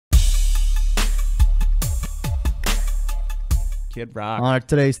Kid Rock. On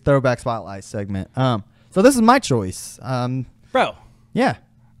today's Throwback Spotlight segment. So this is my choice. Bro. Yeah.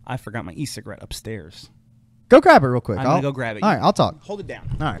 I forgot my e-cigarette upstairs. Go grab it real quick. I'm going to go grab it. All right, I'll talk. Hold it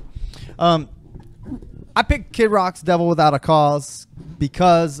down. All right. I picked Kid Rock's Devil Without a Cause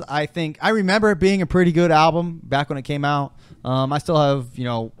because I remember it being a pretty good album back when it came out. I still have,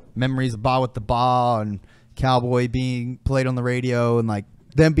 memories of Ba with the Ba and Cowboy being played on the radio and like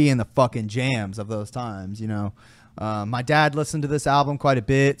them being the fucking jams of those times, My dad listened to this album quite a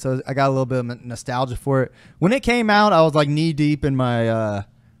bit, so I got a little bit of nostalgia for it. When it came out, I was like knee deep in my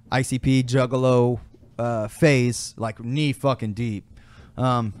ICP Juggalo phase, like knee fucking deep.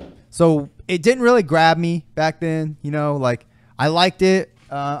 So it didn't really grab me back then, like I liked it.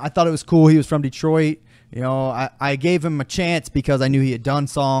 I thought it was cool. He was from Detroit. I gave him a chance because I knew he had done a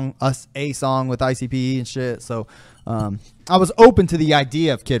song with ICP and shit. So I was open to the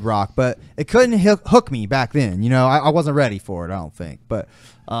idea of Kid Rock, but it couldn't hook me back then. I wasn't ready for it, I don't think. But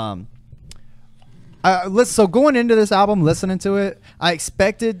so going into this album, listening to it, I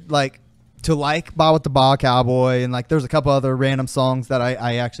expected to like Ba with the Ba, Cowboy, and there's a couple other random songs that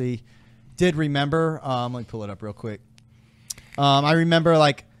I actually did remember. Let me pull it up real quick. I remember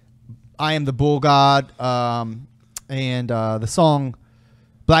I Am the Bull God, and the song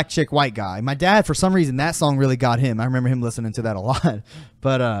Black Chick, White Guy. My dad, for some reason, that song really got him. I remember him listening to that a lot.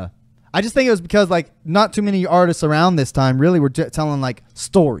 But I just think it was because not too many artists around this time really were telling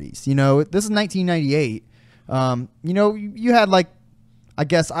stories. This is 1998. You had I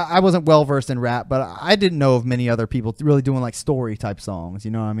guess I wasn't well versed in rap, but I didn't know of many other people really doing story type songs.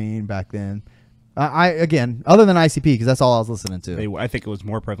 You know what I mean? Back then. Again, other than ICP, because that's all I was listening to. I think it was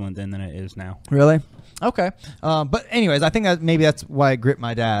more prevalent then than it is now. Really? Okay. But anyways, I think maybe that's why I gripped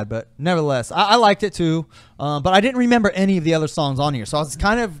my dad. But nevertheless, I liked it too. But I didn't remember any of the other songs on here. So I was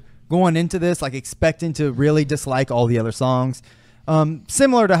kind of going into this expecting to really dislike all the other songs.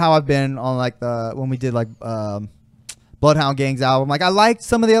 Similar to how I've been on when we did Bloodhound Gang's album. I liked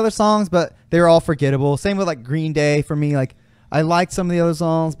some of the other songs, but they were all forgettable. Same with Green Day for me. I liked some of the other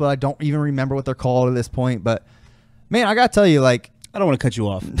songs, but I don't even remember what they're called at this point. But man, I gotta tell you, I don't want to cut you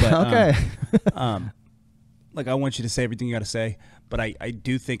off. But, okay. I want you to say everything you got to say, but I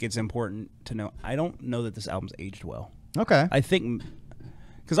do think it's important to know. I don't know that this album's aged well. Okay. I think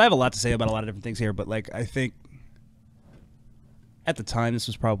because I have a lot to say about a lot of different things here, but I think at the time this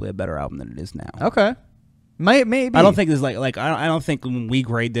was probably a better album than it is now. Okay. Maybe. I don't think there's I don't think when we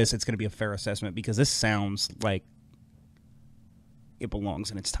grade this, it's going to be a fair assessment because this sounds like it belongs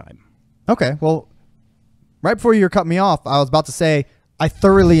in its time. Okay, well, right before you were cutting me off, I was about to say I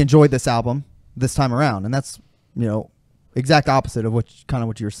thoroughly enjoyed this album this time around, and that's exact opposite of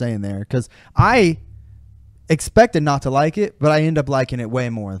what you were saying there, because I expected not to like it, but I ended up liking it way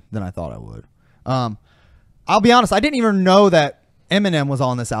more than I thought I would. I'll be honest, I didn't even know that Eminem was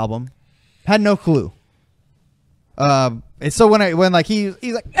on this album. Had no clue. And so when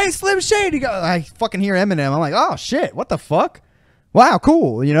he's like, "Hey, Slim Shady," I fucking hear Eminem. I'm like, "Oh shit, what the fuck?" Wow,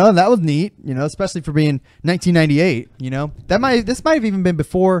 cool. That was neat, especially for being 1998, this might have even been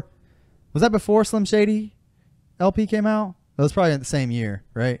before. Was that before Slim Shady LP came out? It was probably in the same year,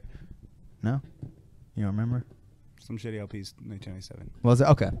 right? No? You don't remember? Slim Shady LP's 1997. Was it?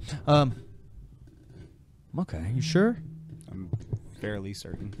 Okay. Okay, you sure? I'm fairly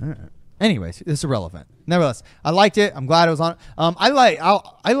certain. All right. Anyways, it's irrelevant. Nevertheless, I liked it. I'm glad it was on.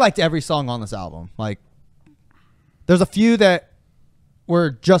 I liked every song on this album. There's a few that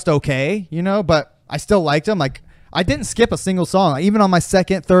were just okay, but I still liked them. I didn't skip a single song. Even on my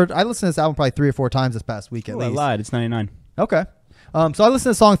second, third, I listened to this album probably 3 or 4 times this past week at least. I lied. It's 99. Okay. So I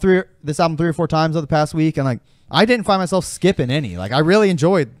listened to this album 3 or 4 times over the past week, and I didn't find myself skipping any. I really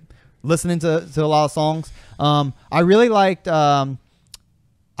enjoyed listening to a lot of songs. I really liked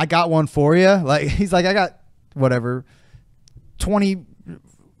I Got One For You. He's like, I got whatever 20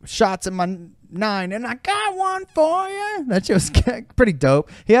 shots in my 9 and I got one for you. That shit was pretty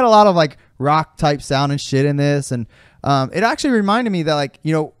dope. He had a lot of rock type sound and shit in this, and it actually reminded me that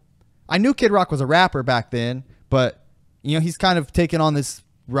I knew Kid Rock was a rapper back then, but he's kind of taken on this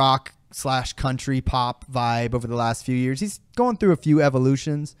rock / country pop vibe over the last few years. He's going through a few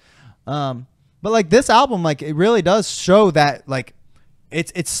evolutions, but this album, it really does show that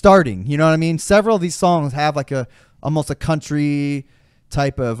it's starting. You know what I mean? Several of these songs have almost a country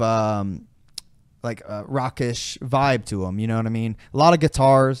type of rockish vibe to them. You know what I mean? A lot of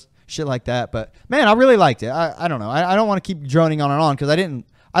guitars, shit like that. But man, I really liked it. I don't know. I don't want to keep droning on and on because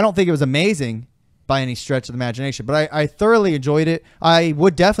I don't think it was amazing by any stretch of the imagination, but I thoroughly enjoyed it. I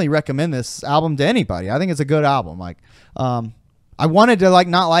would definitely recommend this album to anybody. I think it's a good album. I wanted to like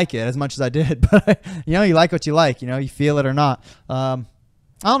not like it as much as I did, but you know, you like what you like. You know, you feel it or not. I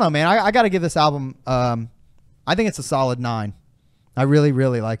don't know, man. I got to give this album. I think it's a solid 9. I really,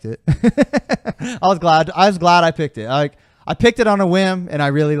 really liked it. I was glad I picked it. I picked it on a whim, and I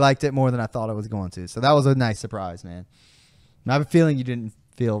really liked it more than I thought I was going to. So that was a nice surprise, man. And I have a feeling you didn't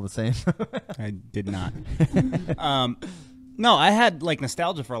feel the same. I did not. No, I had like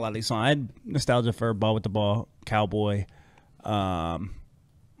nostalgia for a lot of these songs. I had nostalgia for Ball with the Ball, Cowboy. What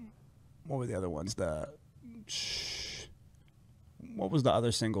were the other ones? What was the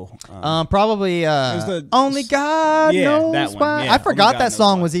other single? Probably Only God Knows that one. Why. Yeah, I forgot that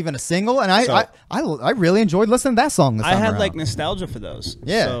song was even a single, and I really enjoyed listening to that song this time I had around. like nostalgia for those.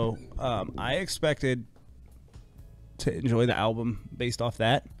 Yeah. So I expected to enjoy the album based off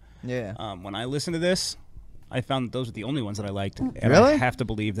that. Yeah. When I listened to this, I found that those are the only ones that I liked. And Really? I have to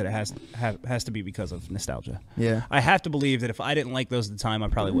believe that it has to be because of nostalgia. Yeah. I have to believe that if I didn't like those at the time, I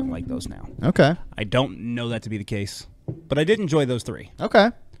probably wouldn't like those now. Okay. I don't know that to be the case, but I did enjoy those 3. Okay.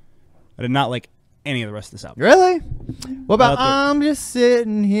 I did not like any of the rest of this album. Really? What about I'm just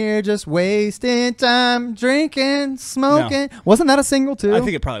sitting here just wasting time drinking, smoking? No. Wasn't that a single too? I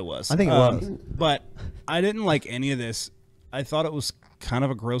think it probably was. I think it was. But I didn't like any of this. I thought it was kind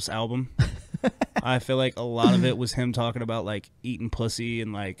of a gross album. I feel like a lot of it was him talking about like eating pussy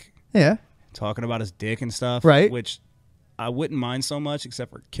and like talking about his dick and stuff. Right. Which I wouldn't mind so much,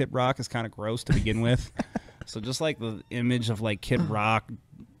 except for Kid Rock is kind of gross to begin with. So just like the image of like Kid Rock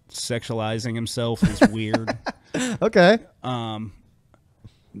sexualizing himself is weird. Okay. I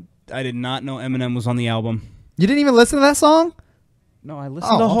did not know Eminem was on the album. You didn't even listen to that song? No, I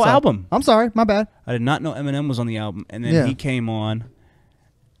listened to the whole album. I'm sorry, my bad. I did not know Eminem was on the album, and then he came on,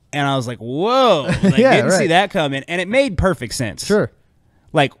 and I was like, "Whoa!" Like, didn't see that coming, and it made perfect sense. Sure.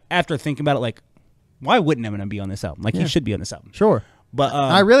 Like after thinking about it, like, why wouldn't Eminem be on this album? Like he should be on this album. Sure. But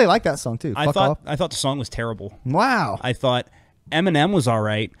I really like that song too. I thought the song was terrible. Wow. I thought Eminem was all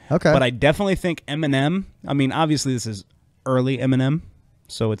right. Okay. But I definitely think Eminem. I mean, obviously this is early Eminem,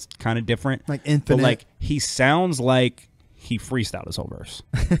 so it's kind of different. Like Infinite. But like he sounds like he freestyled his whole verse.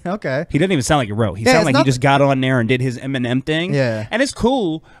 Okay. He didn't even sound like he wrote. He sounded like he just got on there and did his Eminem thing. Yeah. And it's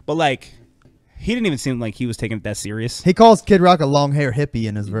cool, but like he didn't even seem like he was taking it that serious. He calls Kid Rock a long hair hippie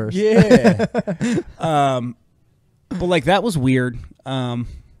in his verse. Yeah. But like that was weird. And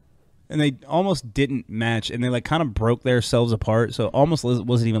they almost didn't match, and they like kind of broke themselves apart. So it almost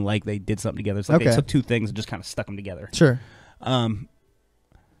wasn't even like they did something together. It's like they took two things and just kind of stuck them together. Sure.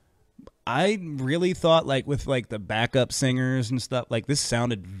 I really thought like with like the backup singers and stuff, like this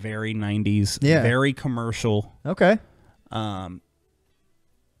sounded very 90s, very commercial. Okay.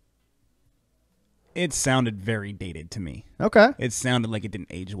 It sounded very dated to me. Okay. It sounded like it didn't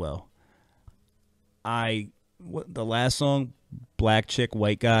age well. The last song, Black Chick,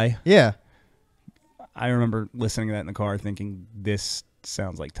 White Guy. Yeah. I remember listening to that in the car thinking, this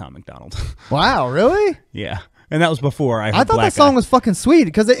sounds like Tom McDonald. Wow, really? Yeah. And that was before I thought that song was fucking sweet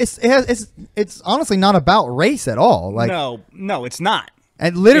because it's honestly not about race at all. Like no, it's not.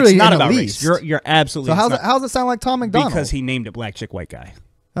 And literally it's not about race. You're absolutely. So how's it sound like Tom McDonald? Because he named it Black Chick, White Guy.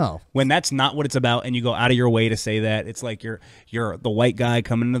 Oh. When that's not what it's about, and you go out of your way to say that, it's like you're the white guy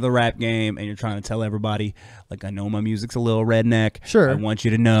coming into the rap game, and you're trying to tell everybody, like, I know my music's a little redneck. Sure. I want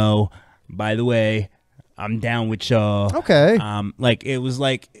you to know, by the way, I'm down with y'all. Okay. It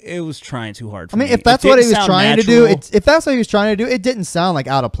was trying too hard for me. If that's what he was trying to do, if that's what he was trying to do, it didn't sound like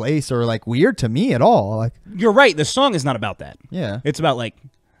out of place or like weird to me at all. Like you're right. The song is not about that. Yeah. It's about like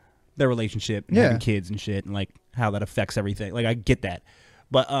their relationship and having kids and shit and like how that affects everything. Like I get that.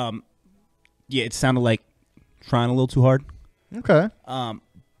 But it sounded like trying a little too hard. Okay.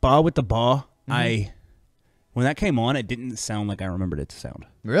 Ba with the Ba, when that came on, it didn't sound like I remembered it to sound.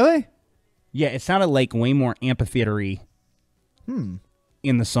 Really? Yeah, it sounded like way more amphitheater-y in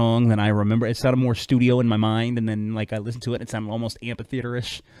the song than I remember. It sounded more studio in my mind, and then like I listened to it, it sounded almost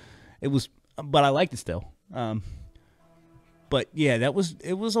amphitheater-ish. But I liked it still. But yeah, it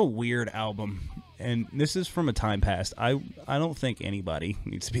was a weird album. And this is from a time past. I don't think anybody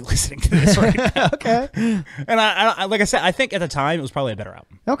needs to be listening to this right now. Okay. And I like I said, I think at the time it was probably a better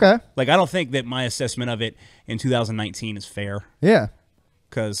album. Okay. Like I don't think that my assessment of it in 2019 is fair. Yeah.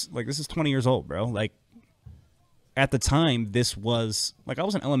 Because like this is 20 years old, bro. Like at the time, this was like I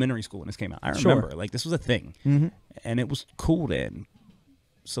was in elementary school when this came out. I remember like this was a thing, and it was cool then.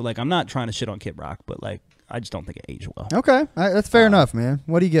 So like I'm not trying to shit on Kid Rock, but like I just don't think it aged well. Okay, all right, that's fair enough, man.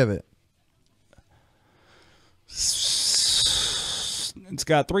 What do you give it? It's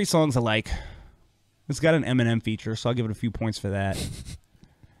got 3 songs I like. It's got an Eminem feature, so I'll give it a few points for that.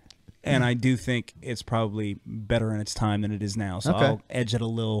 and I do think it's probably better in its time than it is now. So I'll edge it a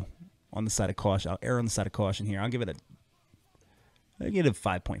little on the side of caution. I'll err on the side of caution here. I'll give it a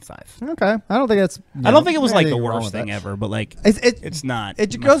 5.5. Okay, I don't think that's. I don't think it was like the worst thing ever, but like it's not.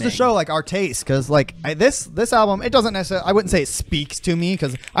 It goes to show like our taste, because like this album, it doesn't necessarily. I wouldn't say it speaks to me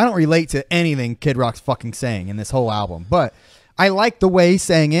because I don't relate to anything Kid Rock's fucking saying in this whole album, but I like the way he's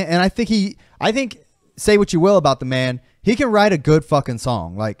saying it, and I think say what you will about the man, he can write a good fucking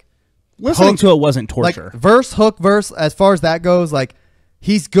song. Like listening to it wasn't torture. Like verse, hook, verse. As far as that goes, like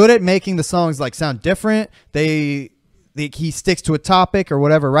he's good at making the songs like sound different. He sticks to a topic or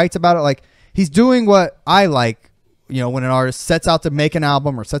whatever, writes about it. Like he's doing what I like, when an artist sets out to make an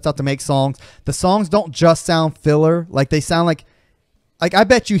album or sets out to make songs. The songs don't just sound filler. Like they sound like I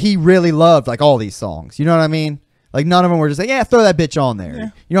bet you he really loved like all these songs. You know what I mean? Like none of them were just like, yeah, throw that bitch on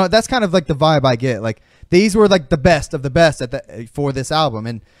there. Yeah. That's kind of like the vibe I get. Like these were like the best of the best for this album.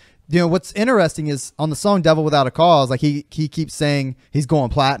 And what's interesting is on the song "Devil Without a Cause," like he keeps saying he's going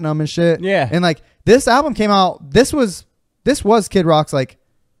platinum and shit. Yeah. And like this album came out. This was Kid Rock's like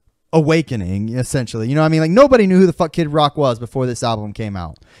awakening, essentially. You know what I mean? Like nobody knew who the fuck Kid Rock was before this album came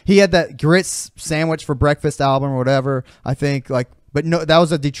out. He had that grits sandwich for breakfast album or whatever, I think. Like, but no, that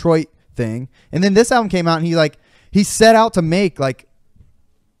was a Detroit thing. And then this album came out, and he set out to make like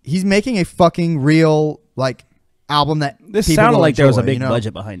he's making a fucking real like album that this people sounded will like enjoy, there was a big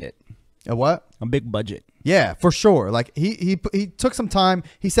budget behind it. A what? A big budget. Yeah, for sure. Like he took some time.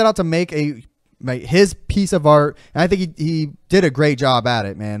 He set out to make his piece of art, and I think he did a great job at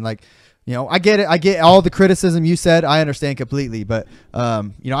it, man. Like, I get it. I get all the criticism you said. I understand completely, but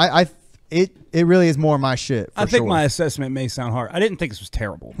it really is more my shit. I think my assessment may sound hard. I didn't think this was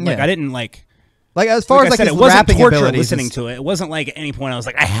terrible. Like I didn't like as far as like his it wasn't rapping torture abilities. Listening to it. It wasn't like at any point I was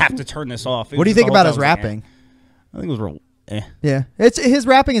like, I have to turn this off. What do you think about his rapping? I think it was real. Yeah, his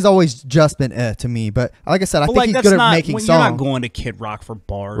rapping has always just been to me, but like I said, I think he's good at making songs. You're not going to Kid Rock for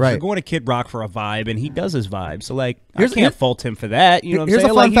bars. Right. You're going to Kid Rock for a vibe, and he does his vibe. So like, I can't fault him for that. You know what I'm here's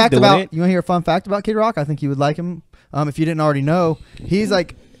saying? A fun fact about. You want to hear a fun fact about Kid Rock? I think you would like him. If you didn't already know, he's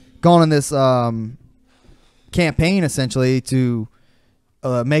like gone on this campaign essentially to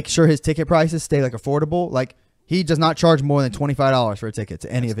make sure his ticket prices stay like affordable. Like he does not charge more than $25 for a ticket to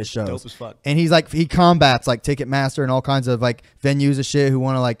any of his shows. Dope as fuck. And he combats like Ticketmaster and all kinds of like venues and shit who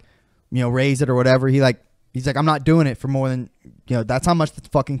want to like raise it or whatever. He's like I'm not doing it for more than that's how much the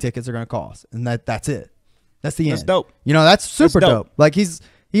fucking tickets are gonna cost, and that's it. That's the end. That's dope. That's super dope. Like he's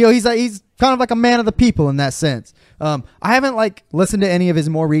kind of like a man of the people in that sense. I haven't like listened to any of his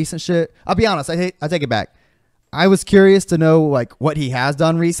more recent shit. I'll be honest. I take it back. I was curious to know like what he has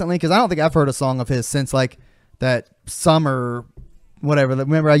done recently, because I don't think I've heard a song of his since like that summer, whatever.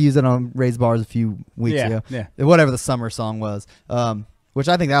 Remember, I used it on Raised Bars a few weeks ago. Yeah. Whatever the summer song was, which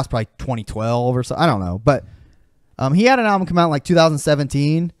I think that was probably 2012 or so. I don't know, but he had an album come out in like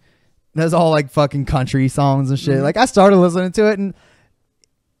 2017. There's all like fucking country songs and shit. Like I started listening to it, and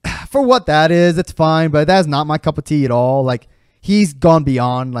for what that is, it's fine, but that's not my cup of tea at all. Like he's gone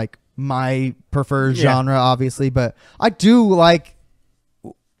beyond like my preferred genre, obviously, but I do like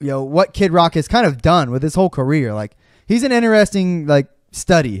what Kid Rock has kind of done with his whole career. Like he's an interesting like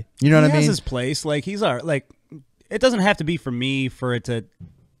study. You know what I mean? He has his place. Like he's like it doesn't have to be for me for it to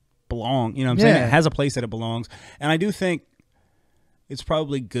belong. You know what I'm saying? It has a place that it belongs, and I do think it's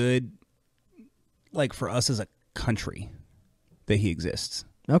probably good, like for us as a country, that he exists.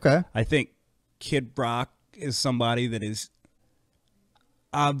 Okay. I think Kid Rock is somebody that is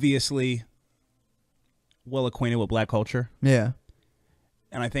obviously well acquainted with black culture. Yeah.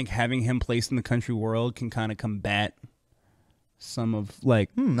 And I think having him placed in the country world can kind of combat some of like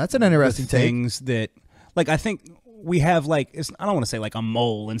that's an interesting things that like I think we have like I don't want to say like a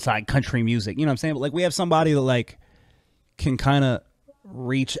mole inside country music, you know what I'm saying? But like we have somebody that like can kind of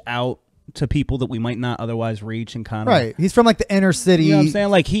reach out to people that we might not otherwise reach, and kind of right. He's from like the inner city. You know what I'm saying?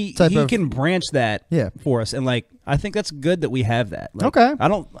 Like he can branch that for us, and like I think that's good that we have that. Like, okay.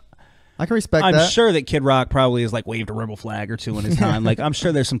 I can respect that. I'm sure that Kid Rock probably has like waved a rebel flag or two in his time. Like I'm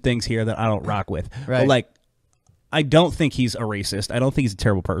sure there's some things here that I don't rock with. Right. But like I don't think he's a racist. I don't think he's a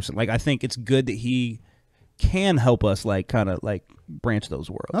terrible person. Like I think it's good that he can help us like kind of like branch those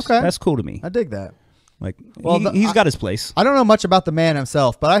worlds. Okay. That's cool to me. I dig that. Like he's got his place. I don't know much about the man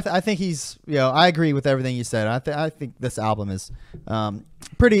himself, but I think he's I agree with everything you said. I think this album is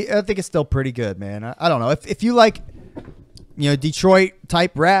pretty. I think it's still pretty good, man. I don't know if you like Detroit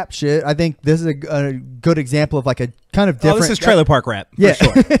type rap shit. I think this is a good example of like a kind of different. Oh, this is trailer park rap. For Yeah,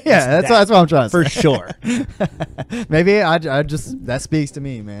 sure. yeah, that's what I'm trying to say. For sure. Maybe I just that speaks to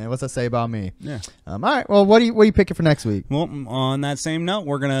me, man. What's that say about me? Yeah. All right. Well, what are you picking for next week? Well, on that same note,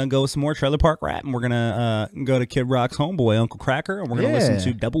 we're gonna go with some more trailer park rap, and we're gonna go to Kid Rock's homeboy, Uncle Cracker, and we're gonna listen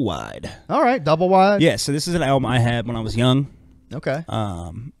to Double Wide. All right, Double Wide. Yeah. So this is an album I had when I was young. Okay.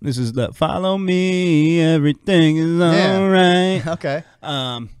 This is the Follow Me, Everything Is Alright. Okay.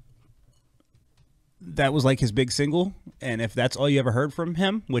 That was like his big single, and if that's all you ever heard from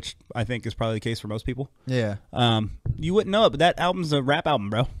him, which I think is probably the case for most people, yeah, you wouldn't know it. But that album's a rap album,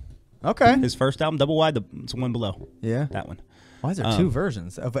 bro. Okay. His first album, Double Wide, it's one below. Yeah, that one. Why is there two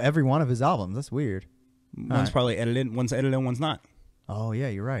versions of every one of his albums? That's weird. One's probably edited, one's edited, one's not. Oh yeah,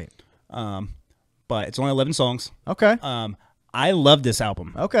 you're right. But it's only 11 songs. Okay. I loved this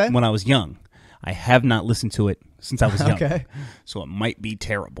album. Okay. When I was young, I have not listened to it since I was young. Okay. So it might be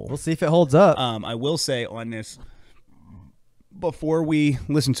terrible. We'll see if it holds up. I will say on this, before we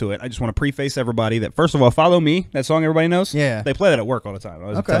listen to it, I just want to preface everybody that, first of all, Follow Me, that song everybody knows. Yeah. They play that at work all the time. I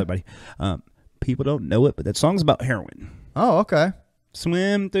was tell everybody. People don't know it, but that song's about heroin. Oh, okay.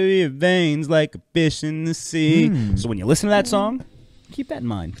 Swim through your veins like a fish in the sea. So when you listen to that song, keep that in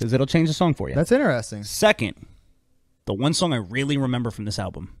mind because it'll change the song for you. That's interesting. Second, the one song I really remember from this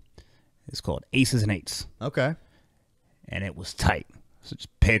album is called Aces and Eights. Okay. And it was tight. So just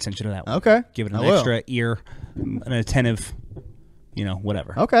pay attention to that one. Okay. Give it an extra ear, an attentive,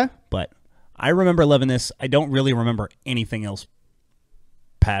 whatever. Okay. But I remember loving this. I don't really remember anything else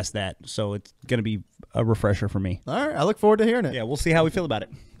past that. So it's going to be a refresher for me. All right. I look forward to hearing it. Yeah, we'll see how we feel about it.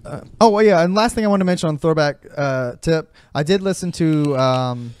 Oh, well, yeah. And last thing I wanted to mention on Throwback tip, I did listen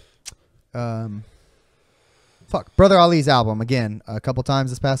to Brother Ali's album again a couple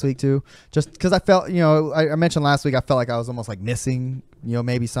times this past week too. Just because I felt, I mentioned last week I felt like I was almost like missing,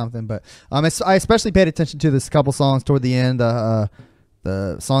 maybe something. But I especially paid attention to this couple songs toward the end. The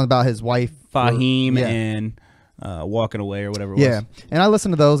song about his wife, Fahim, and Walking Away or whatever it was. Yeah, and I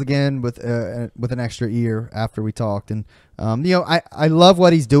listened to those again with an extra ear after we talked, and I love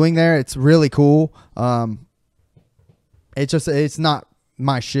what he's doing there. It's really cool. It's not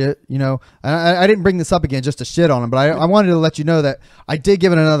my shit, I didn't bring this up again just to shit on him, but I wanted to let you know that I did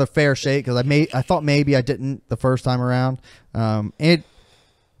give it another fair shake because I thought maybe I didn't the first time around. And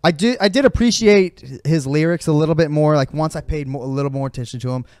I did appreciate his lyrics a little bit more. Like once I paid a little more attention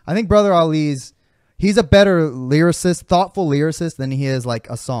to him, I think Brother Ali's he's a better lyricist, thoughtful lyricist than he is like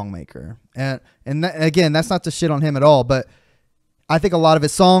a song maker. And again, that's not to shit on him at all, but I think a lot of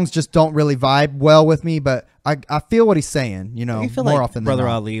his songs just don't really vibe well with me, but I feel what he's saying, I feel more like often Brother than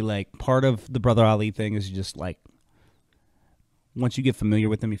not. Ali, like part of the Brother Ali thing is just like once you get familiar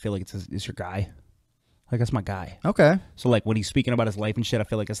with him, you feel like it's your guy. Like that's my guy. Okay. So like when he's speaking about his life and shit, I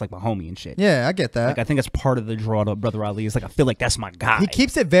feel like it's like my homie and shit. Yeah, I get that. Like I think that's part of the draw to Brother Ali is like I feel like that's my guy. He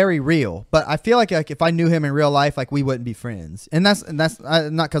keeps it very real, but I feel like if I knew him in real life, like we wouldn't be friends. And that's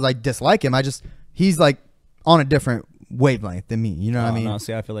not because I dislike him. He's like on a different wavelength than me. You know what I mean? No,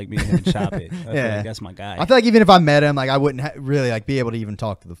 see, I feel like me and him chop it. I feel like that's my guy. I feel like even if I met him, like I wouldn't really like be able to even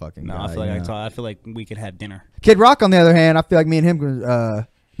talk to the fucking guy. I feel like I feel like we could have dinner. Kid Rock, on the other hand, I feel like me and him could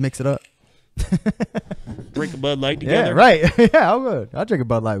mix it up. Drink a Bud Light together. Yeah, right. Yeah, I'm good. I'll drink a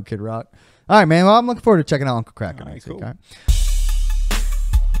Bud Light with Kid Rock. All right, man. Well, I'm looking forward to checking out Uncle Cracker next week. All right.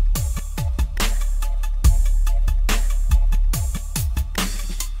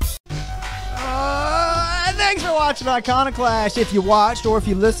 Thanks for watching Iconoclash. If you watched or if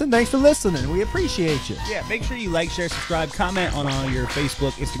you listened, thanks for listening. We appreciate you. Yeah, make sure you like, share, subscribe, comment on all your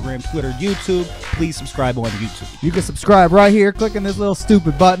Facebook, Instagram, Twitter, YouTube. Please subscribe on YouTube. You can subscribe right here, clicking this little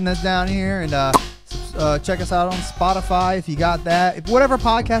stupid button that's down here, and check us out on Spotify if you got that. If whatever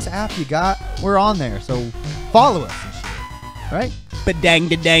podcast app you got, we're on there. So follow us and shit. Right?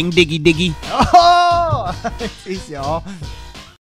 Ba-dang-da-dang, diggy-diggy. Oh! Peace, y'all.